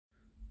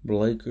The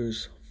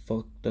Lakers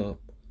fucked up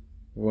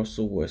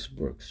Russell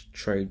Westbrook's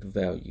trade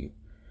value.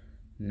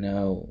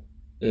 Now,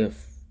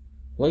 if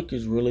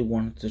Lakers really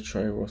wanted to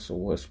trade Russell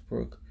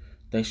Westbrook,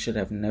 they should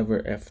have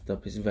never effed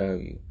up his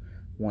value.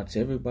 Once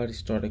everybody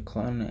started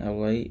clowning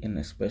LA and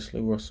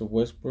especially Russell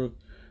Westbrook,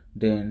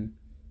 then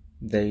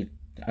they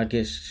I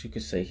guess you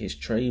could say his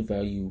trade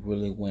value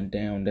really went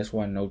down. That's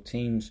why no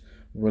teams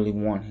really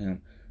want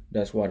him.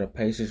 That's why the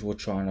Pacers were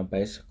trying to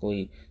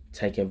basically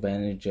take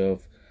advantage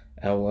of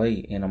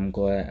LA, and I'm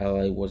glad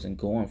LA wasn't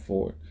going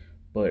for it.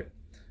 But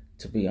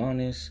to be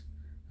honest,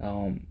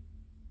 um,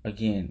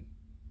 again,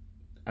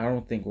 I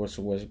don't think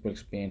Russell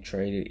Westbrook's being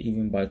traded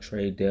even by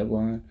trade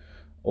deadline,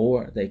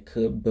 or they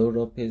could build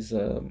up his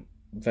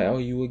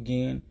value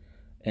again,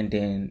 and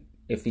then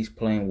if he's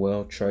playing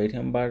well, trade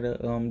him by the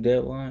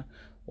deadline,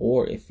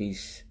 or if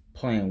he's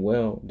playing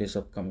well this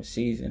upcoming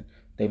season,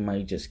 they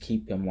might just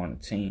keep him on the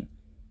team.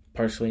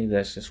 Personally,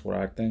 that's just what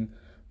I think.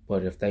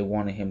 But if they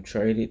wanted him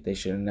traded, they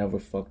should have never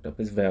fucked up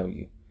his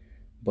value.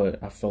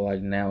 But I feel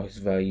like now his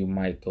value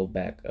might go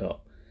back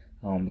up,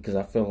 because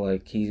I feel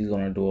like he's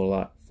gonna do a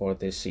lot for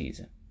this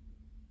season.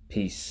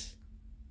 Peace.